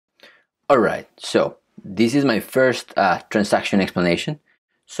Alright, so this is my first transaction explanation.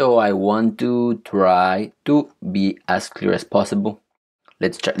 So I want to try to be as clear as possible.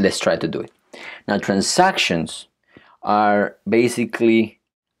 Let's try to do it. Now, transactions are basically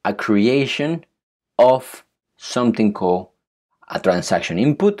a creation of something called a transaction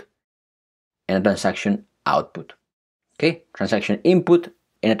input and a transaction output. Okay, transaction input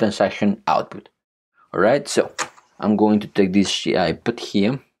and a transaction output. Alright, so I'm going to take this I put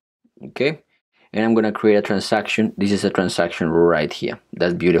here, okay, and I'm gonna create a transaction. This is a transaction right here.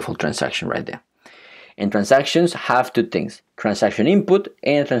 That beautiful transaction right there. And transactions have two things: transaction input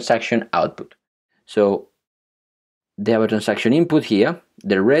and transaction output. So they have a transaction input here.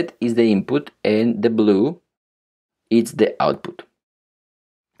 The red is the input and the blue is the output.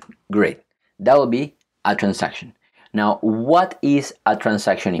 Great. That will be a transaction. Now, what is a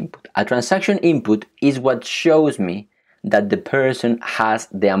transaction input? A transaction input is what shows me that the person has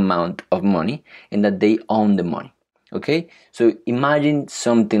the amount of money and that they own the money. Okay, so imagine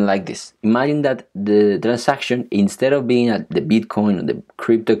something like this. Imagine that the transaction, instead of being the Bitcoin or the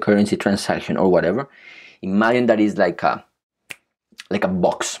cryptocurrency transaction or whatever, imagine that is like a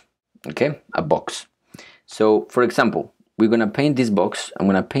box. Okay, a box. So for example, we're gonna paint this box. I'm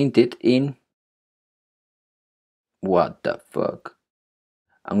gonna paint it in, what the fuck?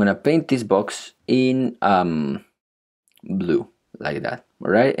 I'm gonna paint this box in blue, like that.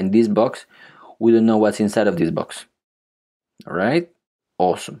 All right, and this box, we don't know what's inside of this box. All right,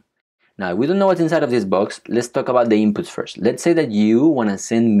 awesome. Now, we don't know what's inside of this box. Let's talk about the inputs first. Let's say that you want to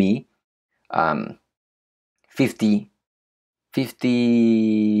send me 50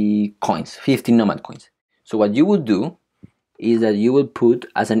 coins, 50 Nomad coins. So what you will do is that you will put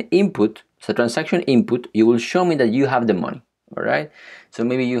as an input, so transaction input, you will show me that you have the money. All right, so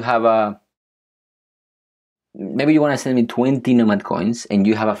maybe you have maybe you want to send me 20 Nomad coins and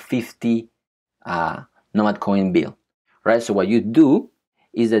you have a 50 Nomad coin bill. Right, so what you do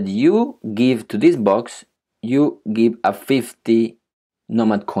is that you give to this box, you give a 50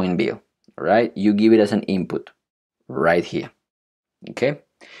 Nomad coin bill. Right, you give it as an input right here. Okay,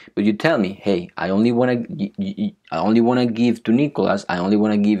 but you tell me, hey, I only want to give to Nicholas, I only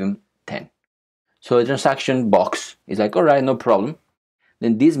want to give him 10. So the transaction box is like, all right, no problem.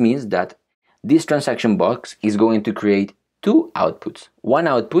 Then this means that this transaction box is going to create two outputs. One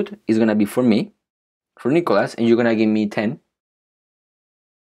output is going to be for me, for Nicholas, and you're gonna give me 10.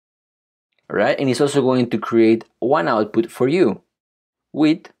 All right, and it's also going to create one output for you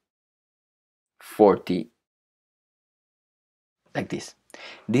with 40, like this.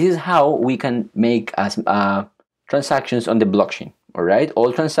 This is how we can make transactions on the blockchain. All right,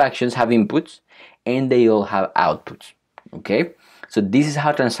 all transactions have inputs and they all have outputs. Okay, so this is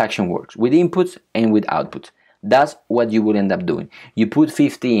how transaction works, with inputs and with outputs. That's what you would end up doing. You put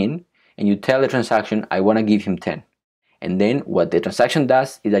 50 in and you tell the transaction, I want to give him 10. And then what the transaction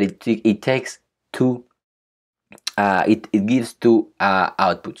does is that it takes two, it gives two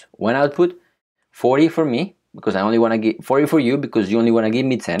outputs. One output, 40 for me, because I only want to give 40 for you, because you only want to give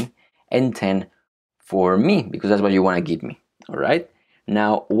me 10, and 10 for me, because that's what you want to give me. All right.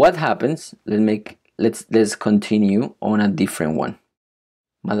 Now, what happens? Let's continue on a different one.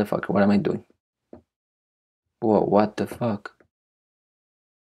 Motherfucker, what am I doing? Whoa, what the fuck?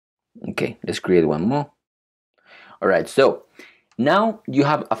 Okay, let's create one more. All right, so now you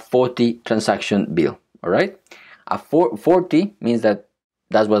have a 40 transaction bill. All right, a 40 means that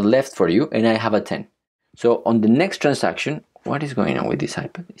that's what's left for you, and I have a 10. So on the next transaction, what is going on with this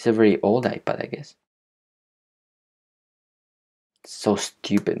iPad? It's a very old iPad, I guess. So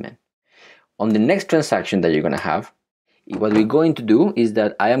stupid, man. On the next transaction that you're gonna have, what we're going to do is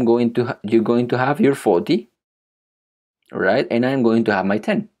that you're going to have your 40, right, and I'm going to have my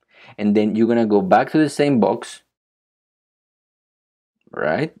 10. And then you're gonna go back to the same box,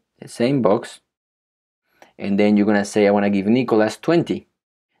 right? The same box. And then you're gonna say, I wanna give Nicholas 20.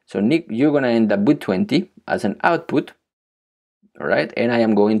 So you're gonna end up with 20 as an output, right? And I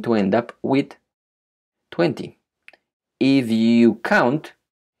am going to end up with 20. If you count,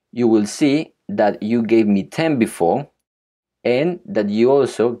 you will see that you gave me 10 before and that you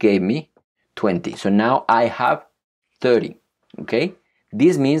also gave me 20. So now I have 30, okay?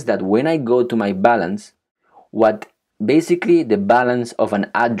 This means that when I go to my balance, what basically the balance of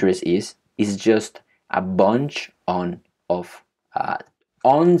an address is just a bunch of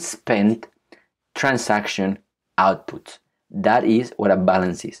unspent transaction outputs. That is what a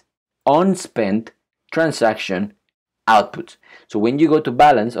balance is. Unspent transaction outputs. So when you go to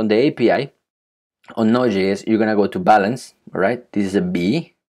balance on the API, on Node.js, you're gonna go to balance, all right? This is a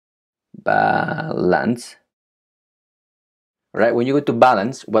B, balance. right? When you go to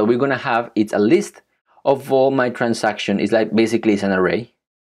balance, what we're gonna have is a list of all my transaction. It's like basically it's an array,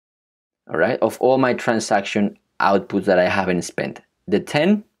 all right, of all my transaction outputs that I haven't spent. The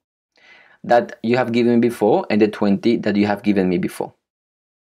 10 that you have given me before and the 20 that you have given me before.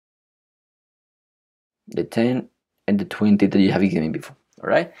 The 10 and the 20 that you have given me before, all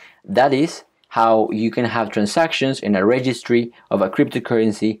right? That is how you can have transactions in a registry of a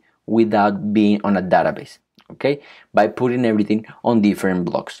cryptocurrency without being on a database, okay? By putting everything on different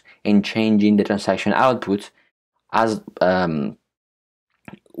blocks and changing the transaction outputs as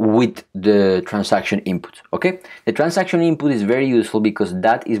with the transaction input, okay? The transaction input is very useful because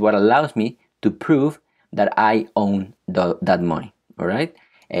that is what allows me to prove that I own that money, all right?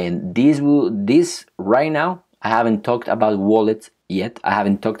 And this right now, I haven't talked about wallets yet. I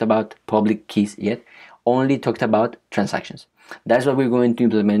haven't talked about public keys yet. Only talked about transactions. That's what we're going to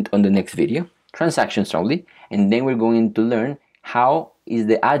implement on the next video. Transactions only. And then we're going to learn how is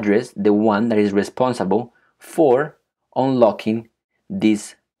the address the one that is responsible for unlocking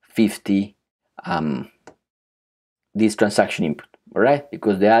this 50 this transaction input, all right?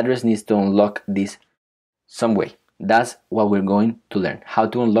 Because the address needs to unlock this some way. That's what we're going to learn, how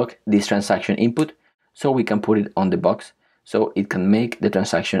to unlock this transaction input so we can put it on the box so it can make the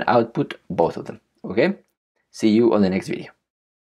transaction output, both of them, okay? See you on the next video.